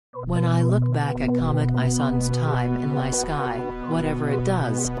When I look back at Comet ISON's time in my sky, whatever it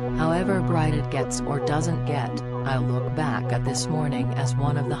does, however bright it gets or doesn't get, I look back at this morning as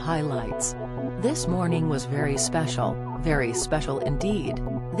one of the highlights. This morning was very special indeed.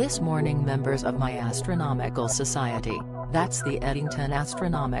 This morning members of my astronomical society, that's the Eddington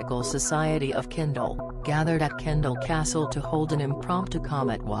Astronomical Society of Kendal, gathered at Kendal Castle to hold an impromptu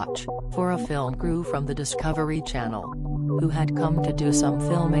comet watch, for a film crew from the Discovery Channel, who had come to do some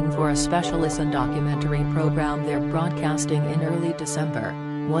filming for a special ISON documentary program they're broadcasting in early December.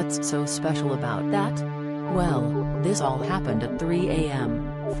 What's so special about that? Well, this all happened at 3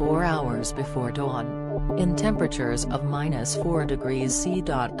 a.m., 4 hours before dawn. In temperatures of -4 degrees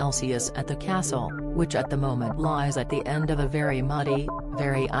C.Celsius at the castle, which at the moment lies at the end of a very muddy,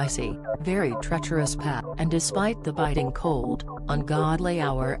 very icy, very treacherous path. And despite the biting cold, ungodly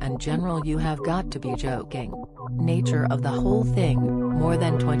hour and general, you have got to be joking. Nature of the whole thing, more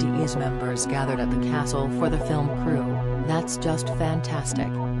than 20 IS members gathered at the castle for the film crew, that's just fantastic.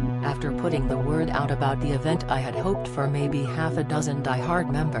 After putting the word out about the event, I had hoped for maybe half a dozen die-hard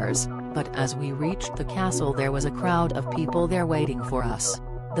members, but as we reached the castle there was a crowd of people there waiting for us.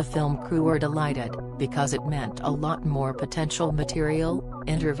 The film crew were delighted, because it meant a lot more potential material,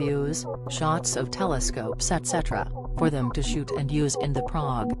 interviews, shots of telescopes etc., for them to shoot and use in the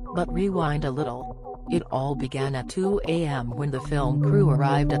prog. But rewind a little. It all began at 2 a.m. when the film crew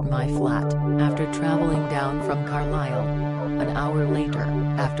arrived at my flat, after traveling down from Carlisle. An hour later,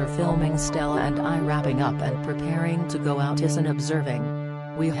 after filming Stella and I wrapping up and preparing to go out ISON observing,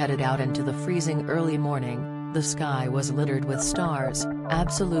 we headed out into the freezing early morning. The sky was littered with stars,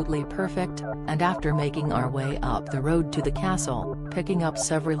 absolutely perfect, and after making our way up the road to the castle, picking up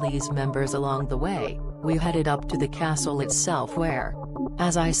several IS members along the way, we headed up to the castle itself where,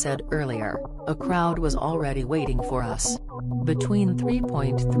 as I said earlier, a crowd was already waiting for us. Between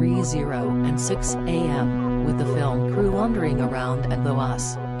 3:30 and 6 a.m., with the film crew wandering around and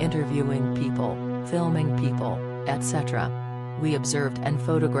us, interviewing people, filming people, etc. We observed and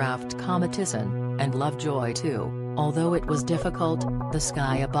photographed Comet ISON, and Lovejoy too. Although it was difficult, the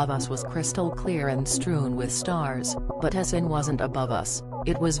sky above us was crystal clear and strewn with stars, but ISON wasn't above us,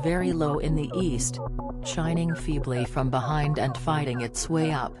 it was very low in the east, shining feebly from behind and fighting its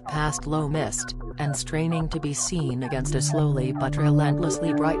way up past low mist, and straining to be seen against a slowly but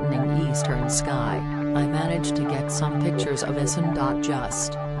relentlessly brightening eastern sky. I managed to get some pictures of ISON.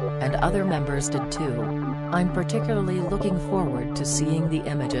 Just. And other members did too. I'm particularly looking forward to seeing the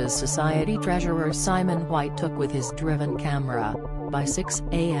images Society Treasurer Simon White took with his driven camera. By 6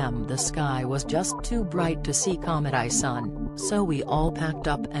 a.m. the sky was just too bright to see Comet ISON, so we all packed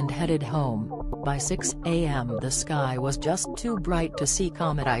up and headed home. By 6 a.m. the sky was just too bright to see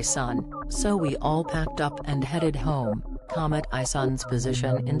Comet ISON, so we all packed up and headed home. Comet ISON's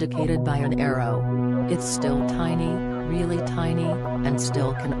position indicated by an arrow. It's still tiny, really tiny, and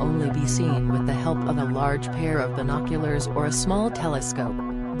still can only be seen with the help of a large pair of binoculars or a small telescope,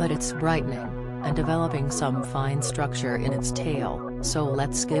 but it's brightening, and developing some fine structure in its tail, so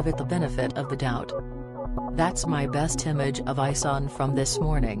let's give it the benefit of the doubt. That's my best image of ISON from this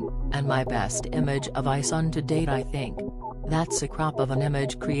morning, and my best image of ISON to date I think. That's a crop of an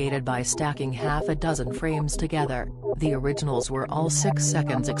image created by stacking half a dozen frames together. The originals were all 6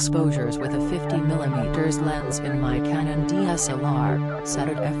 seconds exposures with a 50mm lens in my Canon DSLR, set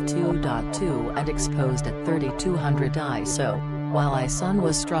at f2.2 and exposed at 3200 ISO, while ISON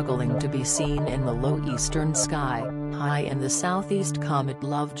was struggling to be seen in the low eastern sky. High in the southeast, Comet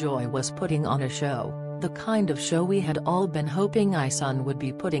Lovejoy was putting on a show, the kind of show we had all been hoping ISON would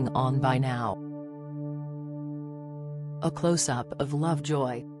be putting on by now. A close-up of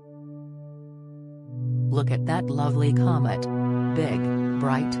Lovejoy. Look at that lovely comet. Big,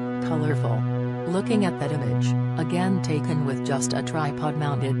 bright, colorful. Looking at that image, again taken with just a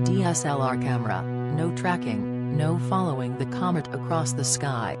tripod-mounted DSLR camera, no tracking, no following the comet across the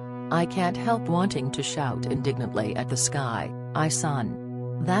sky, I can't help wanting to shout indignantly at the sky,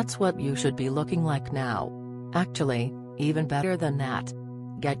 ISON. That's what you should be looking like now. Actually, even better than that.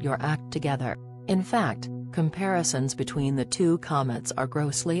 Get your act together. In fact, comparisons between the two comets are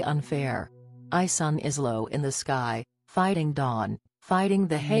grossly unfair. ISON is low in the sky, fighting dawn, fighting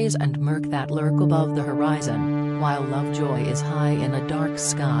the haze and murk that lurk above the horizon, while Lovejoy is high in a dark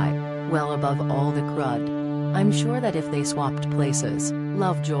sky, well above all the crud. I'm sure that if they swapped places,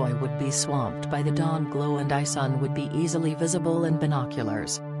 Lovejoy would be swamped by the dawn glow and ISON would be easily visible in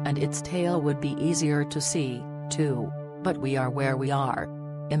binoculars, and its tail would be easier to see, too. But we are where we are.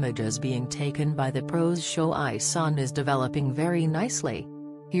 Images being taken by the pros show ISON is developing very nicely.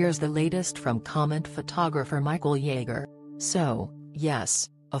 Here's the latest from Comet photographer Michael Yeager. So, yes,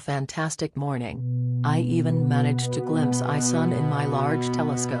 A fantastic morning. I even managed to glimpse ISON in my large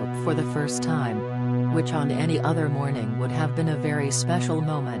telescope for the first time. Which on any other morning would have been a very special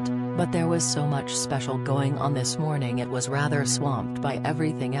moment, but there was so much special going on this morning it was rather swamped by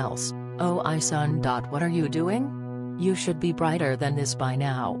everything else. Oh ISON. What are you doing? You should be brighter than this by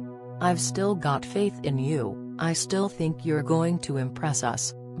now. I've still got faith in you, I still think you're going to impress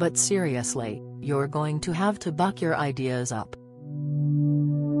us, but seriously, you're going to have to buck your ideas up.